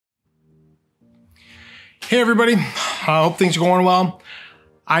Hey everybody, I hope things are going well.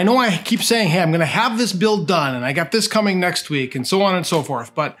 I know I keep saying, hey, I'm gonna have this build done and I got this coming next week and so on and so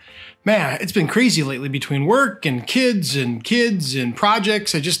forth, but man, it's been crazy lately between work and kids and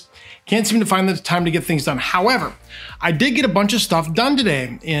projects. I just can't seem to find the time to get things done. However, I did get a bunch of stuff done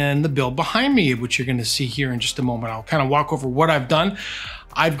today in the build behind me, which you're gonna see here in just a moment. I'll kind of walk over what I've done.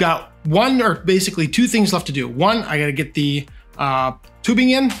 I've got one or basically two things left to do. One, I gotta get the tubing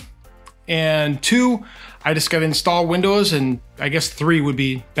in, and two, I just got to install Windows, and I guess three would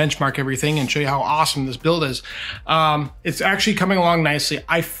be benchmark everything and show you how awesome this build is. It's actually coming along nicely.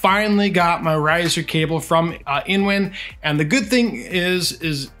 I finally got my riser cable from Inwin, and the good thing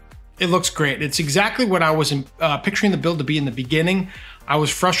is it looks great. It's exactly what I was picturing the build to be in the beginning. I was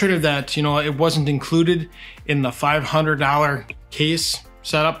frustrated that, you know, it wasn't included in the $500 case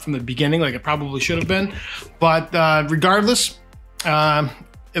setup from the beginning like it probably should have been. But regardless,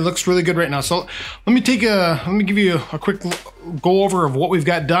 it looks really good right now. So let me give you a quick go over of what we've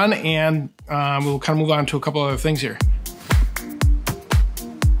got done, and we'll kind of move on to a couple other things here.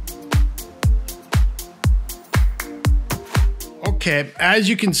 Okay, as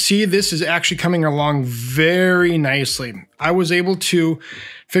you can see, this is actually coming along very nicely. I was able to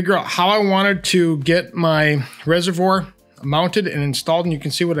figure out how I wanted to get my reservoir mounted and installed, and you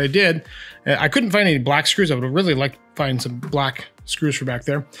can see what I did. I couldn't find any black screws. I would have really liked to find some black screws for back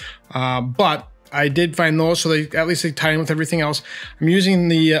there, but I did find those, so at least they tie in with everything else. I'm using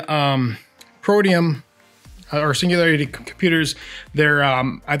the Protium or Singularity computers. They're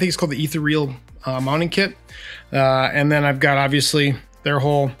I think it's called the Ethereal mounting kit, and then I've got obviously their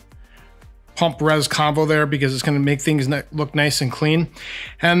whole pump res combo there because it's going to make things look nice and clean.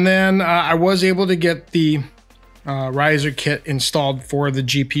 And then I was able to get the riser kit installed for the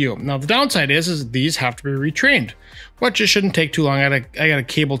GPU. Now the downside is these have to be retrained, which it shouldn't take too long. I got a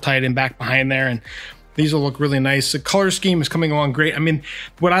cable tied in back behind there, and these will look really nice. The color scheme is coming along great. I mean,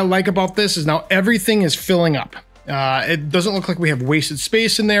 what I like about this is now everything is filling up. It doesn't look like we have wasted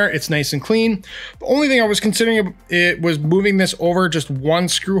space in there. It's nice and clean. The only thing I was considering it was moving this over just one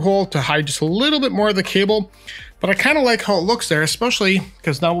screw hole to hide just a little bit more of the cable, but I kind of like how it looks there, especially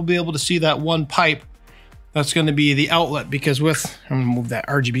because now we'll be able to see that one pipe that's going to be the outlet, because I'm going to move that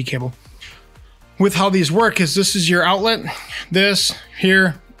RGB cable. With how these work is this is your outlet, this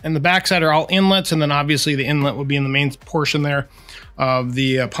here and the backside are all inlets, and then obviously the inlet will be in the main portion there of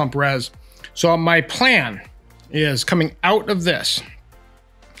the pump res. So my plan is coming out of this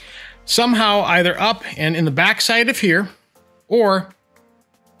somehow either up and in the backside of here or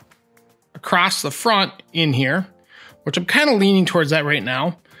across the front in here, which I'm kind of leaning towards that right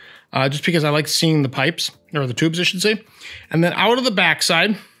now. Just because I like seeing the pipes, or the tubes, I should say. And then out of the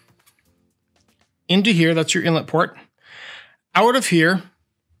backside, into here, that's your inlet port. Out of here,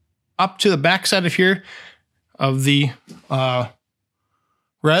 up to the backside of here, of the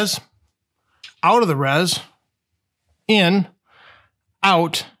res. Out of the res, in,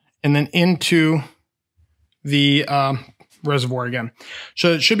 out, and then into the reservoir again.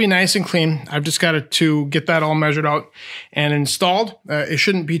 So it should be nice and clean. I've just got to get that all measured out and installed. It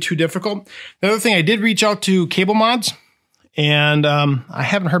shouldn't be too difficult. The other thing, I did reach out to Cable Mods, and I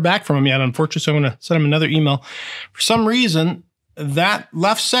haven't heard back from them yet, unfortunately, so I'm going to send them another email. For some reason, that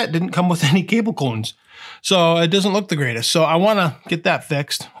left set didn't come with any cable cones, so it doesn't look the greatest. So I want to get that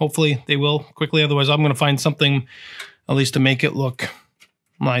fixed. Hopefully they will quickly. Otherwise, I'm going to find something at least to make it look,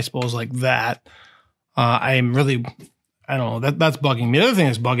 well, I suppose, like that. I don't know, that's bugging me. The other thing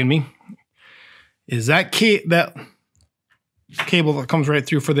that's bugging me is that cable that comes right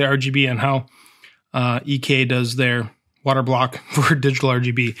through for the RGB, and how EK does their water block for digital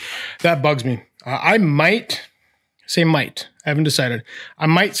RGB. That bugs me. I might, I haven't decided. I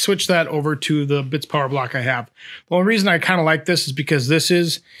might switch that over to the bits power block I have. The only reason I kind of like this is because this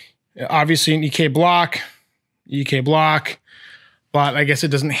is obviously an EK block, but I guess it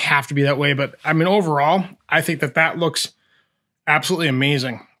doesn't have to be that way. But I mean, overall, I think that looks absolutely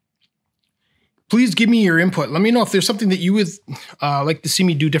amazing. Please give me your input. Let me know if there's something that you would like to see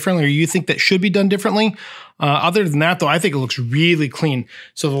me do differently, or you think that should be done differently. Other than that, though, I think it looks really clean.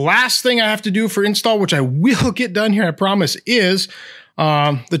 So the last thing I have to do for install, which I will get done here, I promise, is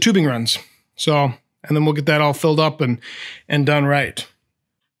the tubing runs. So, and then we'll get that all filled up and done right.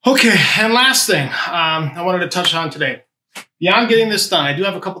 Okay, and last thing I wanted to touch on today. Beyond getting this done, I do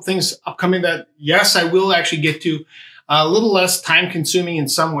have a couple things upcoming that, yes, I will actually get to. A little less time consuming in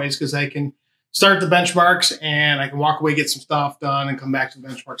some ways, because I can start the benchmarks and I can walk away, get some stuff done, and come back to the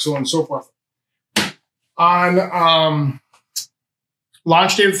benchmark, so on and so forth. On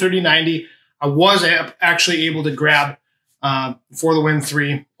launch day of 3090, I was actually able to grab For the Win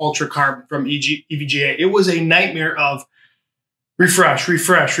 3 Ultra Carb from EVGA. It was a nightmare of refresh,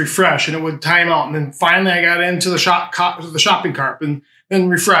 and it would time out. And then finally I got into the shopping cart, and then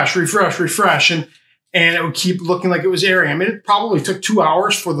refresh, and it would keep looking like it was airing. I mean, it probably took 2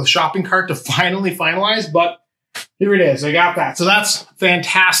 hours for the shopping cart to finally finalize, but here it is. I got that. So that's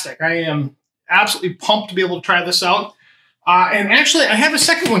fantastic. I am absolutely pumped to be able to try this out. And actually, I have a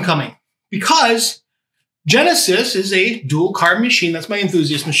second one coming because Genesis is a dual carb machine. That's my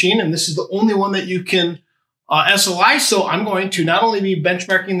enthusiast machine, and this is the only one that you can SLI. So I'm going to not only be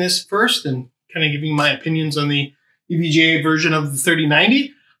benchmarking this first and kind of giving my opinions on the EVGA version of the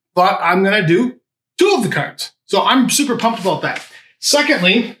 3090, but I'm going to do 2 of the cards. So I'm super pumped about that.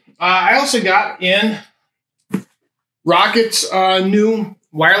 Secondly, I also got in Rocket's new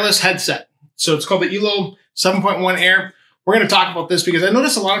wireless headset. So it's called the Elo 7.1 Air. We're going to talk about this because I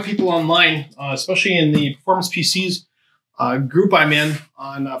notice a lot of people online, especially in the Performance PCs group I'm in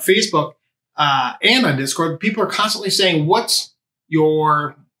on Facebook and on Discord, people are constantly saying, what's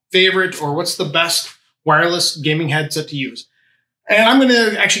your favorite or what's the best wireless gaming headset to use? And I'm going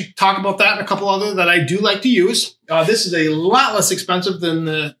to actually talk about that and a couple other that I do like to use. This is a lot less expensive than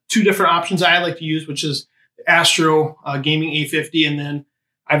the 2 different options I like to use, which is Astro Gaming A50, and then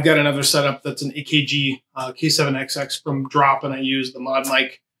I've got another setup that's an AKG K7XX from Drop, and I use the mod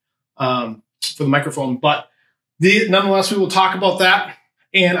mic for the microphone. But nonetheless, we will talk about that.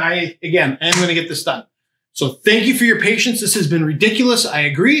 And I am going to get this done. So thank you for your patience. This has been ridiculous. I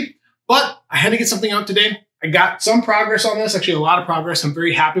agree, but I had to get something out today. I got some progress on this, actually a lot of progress. I'm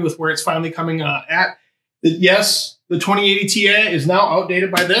very happy with where it's finally coming at. Yes, the 2080 Ti is now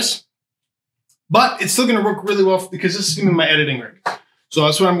outdated by this, but it's still going to work really well because this is going to be my editing rig. So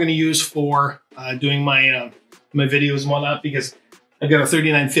that's what I'm going to use for doing my my videos and whatnot, because I've got a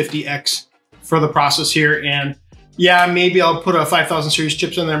 3950X for the process here. And yeah, maybe I'll put a 5000 series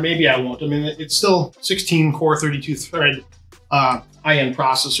chips in there. Maybe I won't. I mean, it's still 16 core, 32 thread high-end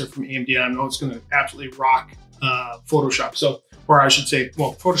processor from AMD. I know it's going to absolutely rock Photoshop. So, or I should say,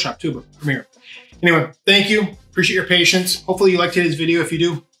 well, Photoshop too, but Premiere. Anyway, thank you. Appreciate your patience. Hopefully you liked today's video. If you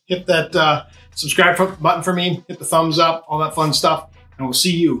do, hit that subscribe button for me, hit the thumbs up, all that fun stuff, and we'll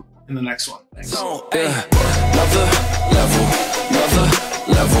see you in the next one. Thanks. Another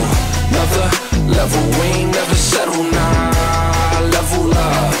level. We ain't never settle, nah. Level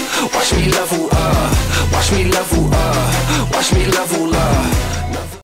up. Watch me level up. Watch me level up. Watch me level up.